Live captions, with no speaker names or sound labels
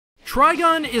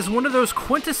Trigun is one of those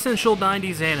quintessential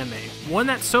 90s anime, one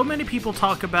that so many people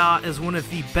talk about as one of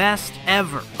the best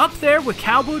ever. Up there with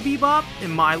Cowboy Bebop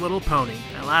and My Little Pony.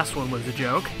 That last one was a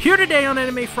joke. Here today on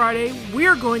Anime Friday,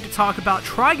 we're going to talk about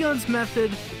Trigun's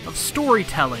method of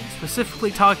storytelling,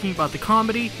 specifically talking about the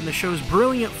comedy and the show's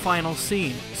brilliant final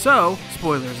scene. So,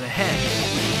 spoilers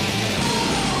ahead.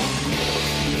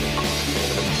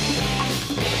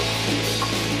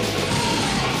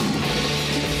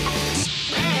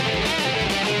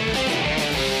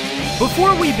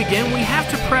 Before we begin, we have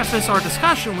to preface our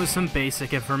discussion with some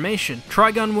basic information.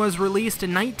 Trigun was released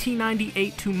in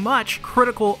 1998 to much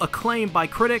critical acclaim by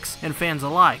critics and fans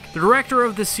alike. The director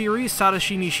of the series,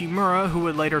 Satoshi Nishimura, who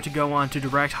would later to go on to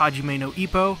direct Hajime no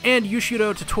Ippo, and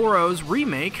Yoshiro Totoro's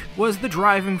remake, was the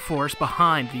driving force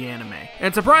behind the anime.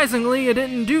 And surprisingly, it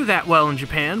didn't do that well in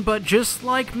Japan, but just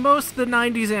like most of the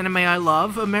 90s anime I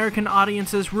love, American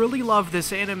audiences really loved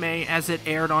this anime as it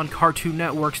aired on Cartoon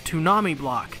Network's Toonami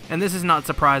block. And this is not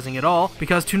surprising at all,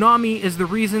 because Toonami is the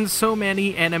reason so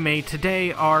many anime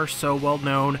today are so well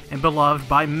known and beloved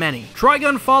by many.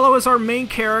 Trigun follows our main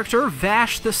character,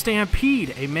 Vash the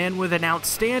Stampede, a man with an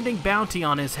outstanding bounty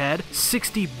on his head,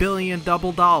 $60 billion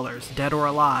double dollars, dead or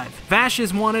alive. Vash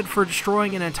is wanted for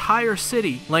destroying an entire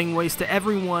city, laying waste to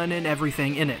everyone and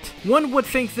everything in it. One would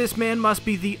think this man must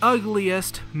be the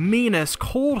ugliest, meanest,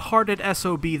 cold-hearted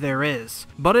SOB there is.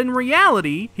 But in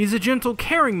reality, he's a gentle,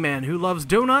 caring man who loves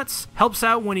donuts, helps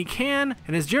out when he can,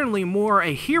 and is generally more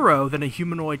a hero than a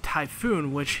humanoid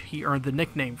typhoon, which he earned the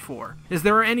nickname for. Is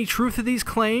there any truth to these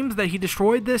claims that he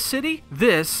destroyed this city?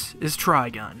 This is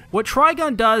Trigun. What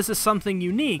Trigun does is something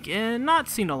unique and not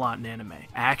seen a lot in anime.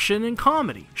 Action and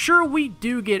comedy. Sure, we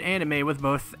do get anime with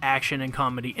both action and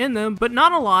comedy in them, but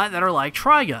not a lot that are like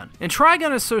Trigun. And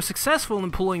Trigun is so successful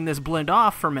in pulling this blend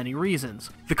off for many reasons.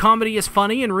 The comedy is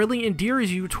funny and really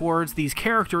endears you towards these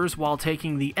characters while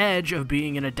taking the edge of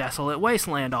being in a desolate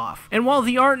wasteland off. And while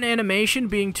the art and animation,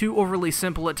 being too overly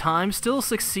simple at times, still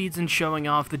succeeds in showing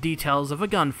off the details of a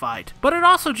gunfight. But it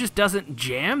also just doesn't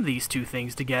jam these two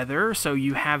things together, so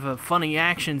you have a funny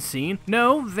action scene.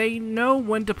 No, they know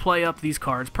when to play up these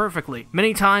cards perfectly.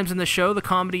 Many times in the show, the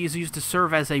comedy is used to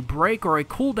serve as a break or a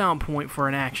cooldown point for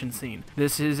an action scene.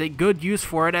 This is a good use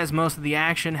for it, as most of the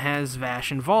action has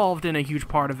Vash involved, and a huge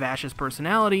part of Vash's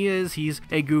personality is he's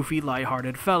a goofy,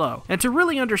 lighthearted fellow. And to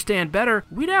really understand better,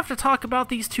 we'd have to talk about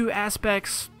these two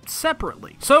aspects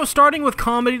separately. So starting with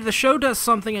comedy, the show does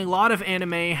something a lot of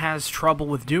anime has trouble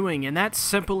with doing, and that's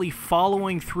simply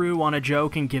following through on a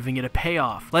joke and giving it a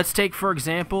payoff. Let's take, for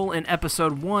example, in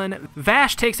episode 1,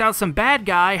 Vash takes out some bad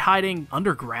guy hiding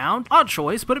underground. Odd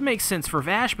choice, but it makes sense for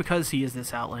Vash because he is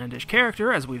this outlandish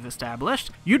character, as we've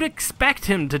established. You'd expect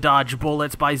him to dodge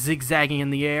bullets by zigzagging in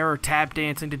the air or tap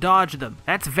dancing to dodge them.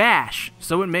 That's Vash,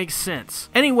 so it makes sense.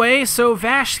 Anyway, so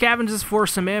Vash scavenges for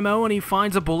some ammo and he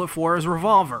finds a bullet for his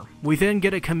revolver. We then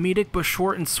get a comedic but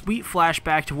short and sweet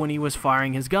flashback to when he was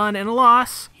firing his gun, and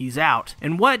alas, he's out.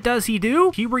 And what does he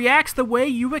do? He reacts the way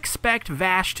you expect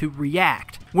Vash to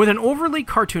react, with an overly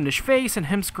cartoonish face and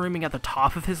him screaming at the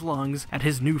top of his lungs at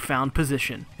his newfound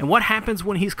position. And what happens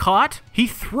when he's caught? He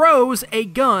throws a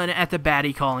gun at the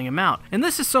baddie calling him out. And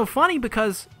this is so funny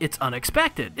because it's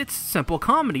unexpected. It's simple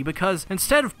comedy because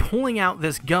instead of pulling out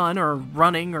this gun or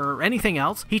running or anything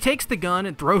else, he takes the gun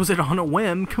and throws it on a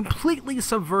whim, completely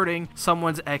subverting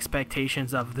someone's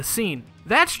expectations of the scene.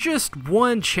 That's just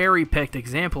one cherry-picked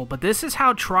example, but this is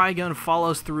how Trigun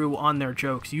follows through on their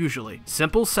jokes usually.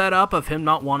 Simple setup of him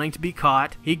not wanting to be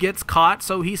caught. He gets caught,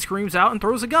 so he screams out and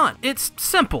throws a gun. It's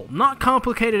simple, not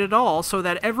complicated at all, so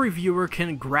that every viewer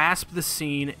can grasp the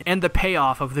scene and the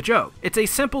payoff of the joke. It's a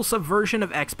simple subversion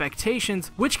of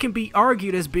expectations, which can be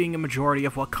argued as being a majority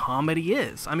of what comedy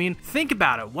is. I mean, think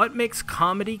about it. What makes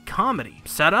comedy comedy?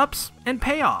 Setups and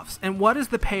payoffs. And what is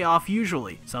the payoff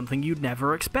usually? Something you'd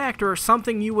never expect, or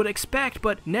something you would expect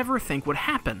but never think would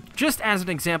happen. Just as an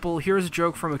example, here's a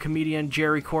joke from a comedian,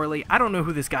 Jerry Corley. I don't know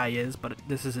who this guy is, but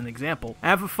this is an example. I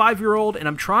have a 5-year-old and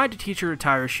I'm trying to teach her to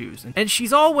tie her shoes, and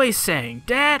she's always saying,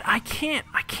 "Dad, I can't.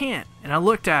 And I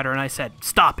looked at her and I said,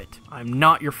 "Stop it. I'm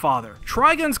not your father."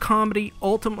 Trigun's comedy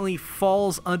ultimately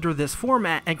falls under this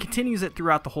format and continues it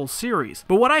throughout the whole series.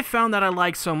 But what I found that I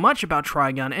like so much about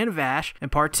Trigun and Vash in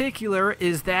particular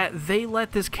is that they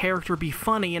let this character be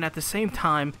funny, and at the same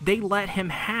time, they let him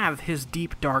have his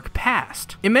deep, dark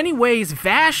past. In many ways,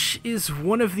 Vash is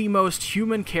one of the most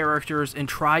human characters in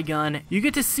Trigun. You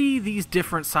get to see these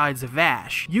different sides of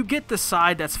Vash. You get the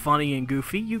side that's funny and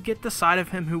goofy. You get the side of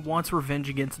him who wants revenge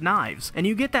against Knives. Knives, and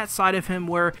you get that side of him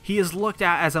where he is looked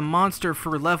at as a monster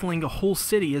for leveling a whole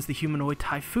city as the humanoid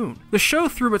typhoon. The show,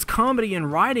 through its comedy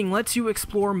and writing, lets you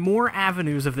explore more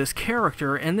avenues of this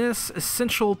character, and this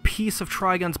essential piece of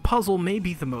Trigun's puzzle may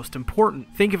be the most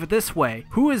important. Think of it this way: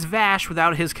 who is Vash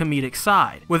without his comedic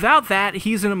side? Without that,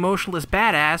 he's an emotionless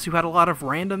badass who had a lot of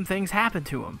random things happen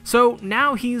to him. So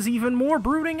now he's even more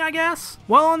brooding, I guess?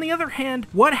 Well, on the other hand,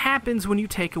 what happens when you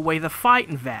take away the fight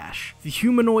in Vash? The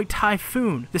humanoid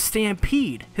typhoon, the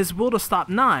stampede, his will to stop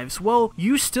Knives? Well,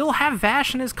 you still have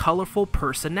Vash and his colorful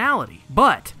personality.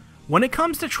 But when it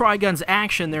comes to Trigun's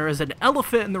action, there is an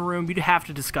elephant in the room you'd have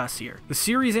to discuss here. The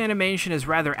series animation is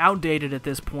rather outdated at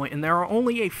this point, and there are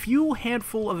only a few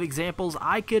handful of examples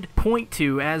I could point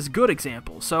to as good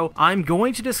examples, so I'm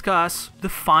going to discuss the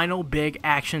final big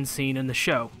action scene in the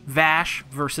show, Vash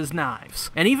versus Knives.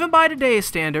 And even by today's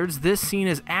standards, this scene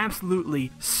is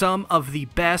absolutely some of the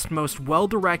best, most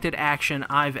well-directed action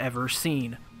I've ever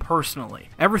seen. Personally.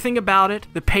 Everything about it,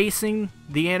 the pacing,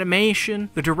 the animation,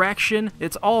 the direction,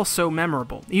 it's all so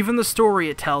memorable. Even the story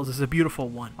it tells is a beautiful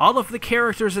one. All of the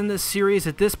characters in this series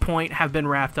at this point have been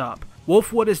wrapped up.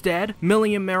 Wolfwood is dead,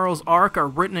 Millie and Meryl's arc are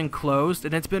written and closed,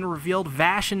 and it's been revealed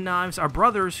Vash and Knives are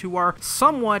brothers who are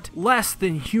somewhat less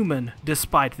than human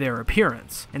despite their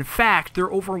appearance. In fact,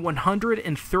 they're over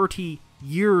 130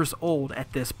 years old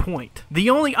at this point. The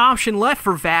only option left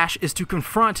for Vash is to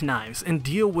confront Knives and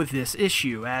deal with this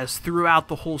issue, as throughout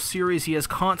the whole series he has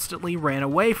constantly ran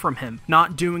away from him,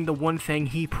 not doing the one thing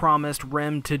he promised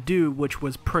Rem to do, which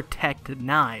was protect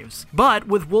Knives. But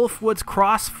with Wolfwood's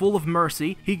cross full of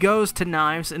mercy, he goes to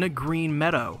Knives in a green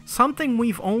meadow, something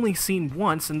we've only seen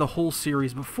once in the whole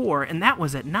series before, and that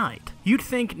was at night. You'd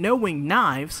think, knowing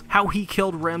Knives, how he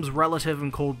killed Rem's relative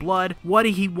in cold blood, what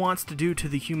he wants to do to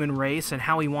the human race, and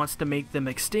how he wants to make them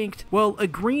extinct, well, a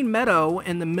green meadow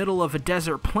in the middle of a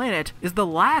desert planet is the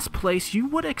last place you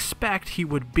would expect he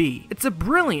would be. It's a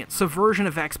brilliant subversion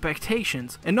of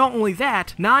expectations, and not only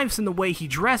that, Knives and the way he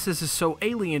dresses is so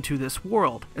alien to this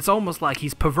world, it's almost like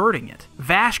he's perverting it.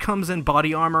 Vash comes in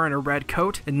body armor and a red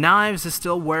coat, and Knives is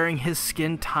still wearing his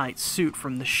skin-tight suit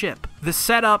from the ship. The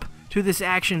setup to this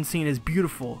action scene is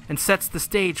beautiful, and sets the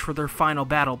stage for their final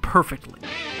battle perfectly.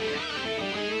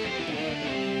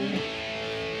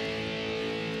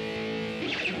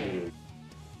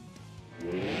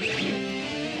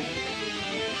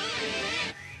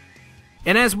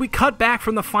 And as we cut back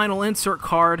from the final insert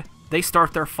card, they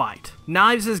start their fight.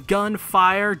 Knives' gun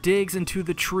fire digs into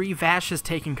the tree Vash is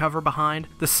taking cover behind.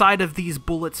 The sight of these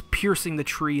bullets piercing the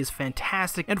tree is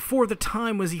fantastic, and for the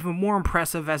time was even more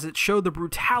impressive as it showed the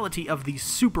brutality of these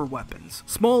super weapons.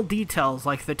 Small details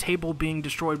like the table being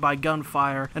destroyed by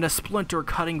gunfire and a splinter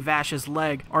cutting Vash's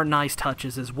leg are nice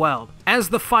touches as well. As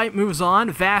the fight moves on,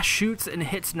 Vash shoots and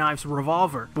hits Knives'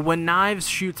 revolver, but when Knives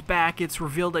shoots back, it's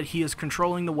revealed that he is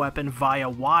controlling the weapon via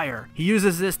wire. He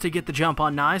uses this to get the jump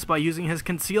on Knives by using his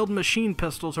concealed machine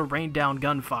pistol to rain down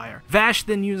gunfire. Vash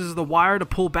then uses the wire to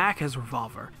pull back his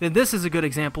revolver. Then this is a good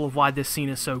example of why this scene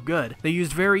is so good. They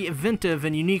used very inventive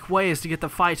and unique ways to get the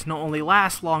fight to not only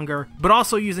last longer, but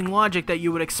also using logic that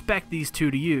you would expect these two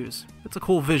to use. It's a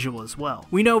cool visual as well.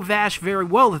 We know Vash very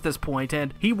well at this point,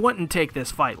 and he wouldn't take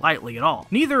this fight lightly at all.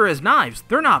 Neither is Knives.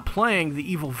 They're not playing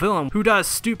the evil villain who does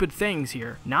stupid things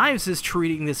here. Knives is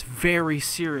treating this very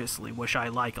seriously, which I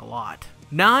like a lot.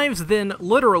 Knives then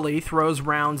literally throws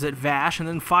rounds at Vash and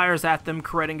then fires at them,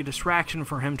 creating a distraction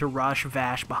for him to rush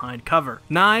Vash behind cover.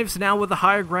 Knives, now with the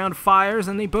higher ground, fires,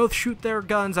 and they both shoot their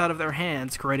guns out of their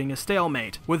hands, creating a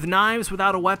stalemate. With Knives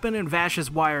without a weapon and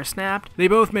Vash's wire snapped, they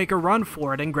both make a run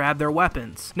for it and grab their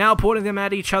weapons. Now pointing them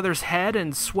at each other's head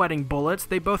and sweating bullets,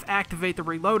 they both activate the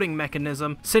reloading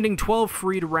mechanism, sending 12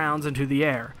 freed rounds into the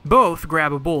air. Both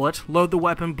grab a bullet, load the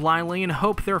weapon blindly, and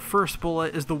hope their first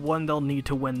bullet is the one they'll need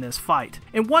to win this fight.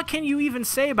 And what can you even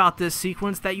say about this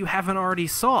sequence that you haven't already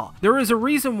saw? There is a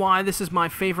reason why this is my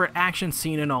favorite action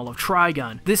scene in all of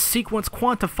Trigun. This sequence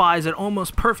quantifies it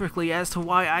almost perfectly as to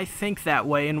why I think that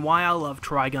way and why I love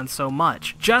Trigun so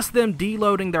much. Just them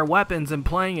deloading their weapons and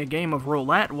playing a game of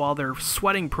roulette while they're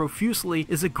sweating profusely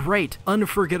is a great,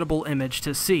 unforgettable image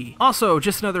to see. Also,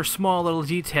 just another small little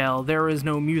detail, there is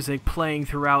no music playing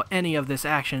throughout any of this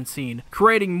action scene,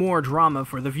 creating more drama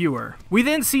for the viewer. We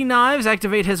then see Knives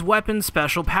activate his weapon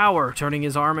special power, turning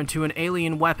his arm into an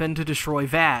alien weapon to destroy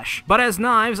Vash. But as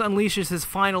Knives unleashes his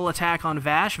final attack on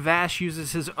Vash, Vash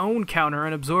uses his own counter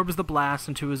and absorbs the blast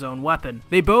into his own weapon.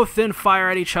 They both then fire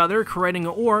at each other, creating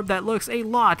an orb that looks a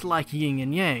lot like yin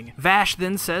and yang. Vash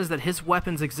then says that his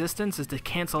weapon's existence is to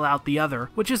cancel out the other,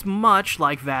 which is much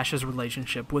like Vash's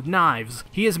relationship with Knives.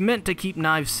 He is meant to keep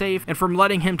Knives safe, and from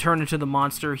letting him turn into the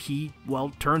monster he,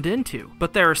 well, turned into.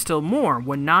 But there is still more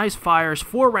when Knives fires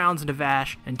 4 rounds into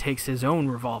Vash and takes his own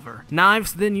revolver.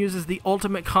 Knives then uses the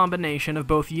ultimate combination of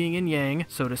both yin and yang,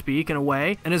 so to speak, in a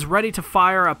way, and is ready to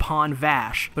fire upon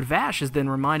Vash. But Vash is then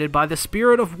reminded by the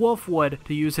spirit of Wolfwood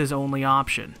to use his only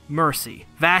option, Mercy.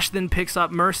 Vash then picks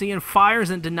up Mercy and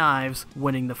fires into Knives,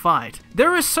 winning the fight.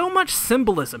 There is so much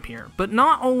symbolism here, but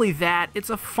not only that, it's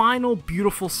a final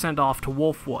beautiful send-off to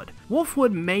Wolfwood.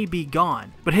 Wolfwood may be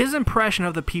gone, but his impression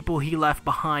of the people he left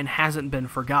behind hasn't been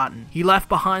forgotten. He left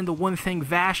behind the one thing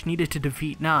Vash needed to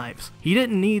defeat Knives. He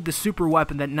didn't need the super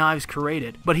weapon that Knives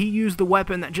created, but he used the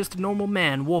weapon that just a normal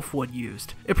man, Wolfwood,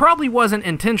 used. It probably wasn't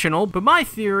intentional, but my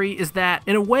theory is that,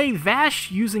 in a way, Vash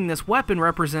using this weapon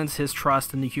represents his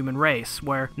trust in the human race,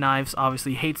 where Knives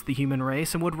obviously hates the human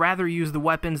race and would rather use the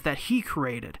weapons that he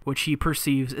created, which he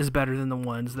perceives as better than the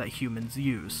ones that humans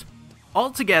use.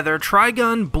 Altogether,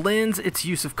 Trigun blends its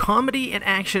use of comedy and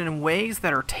action in ways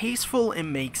that are tasteful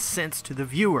and make sense to the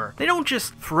viewer. They don't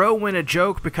just throw in a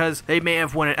joke because they may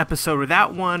have won an episode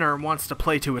without one or wants to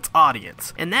play to its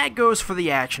audience. And that goes for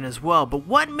the action as well, but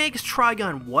what makes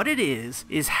Trigun what it is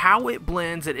how it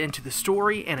blends it into the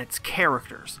story and its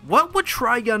characters. What would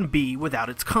Trigun be without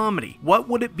its comedy? What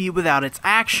would it be without its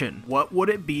action? What would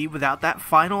it be without that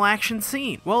final action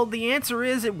scene? Well, the answer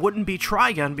is it wouldn't be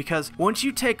Trigun, because once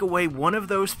you take away one of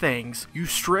those things, you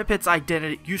strip its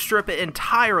identity, you strip it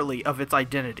entirely of its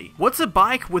identity. What's a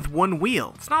bike with one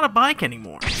wheel? It's not a bike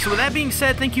anymore. So with that being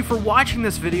said, thank you for watching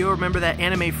this video. Remember that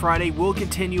Anime Friday will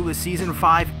continue with Season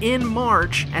 5 in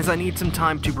March, as I need some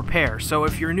time to prepare. So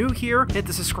if you're new here, hit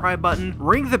the subscribe button,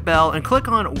 ring the bell, and click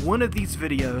on one of these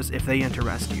videos if they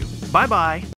interest you. Bye bye!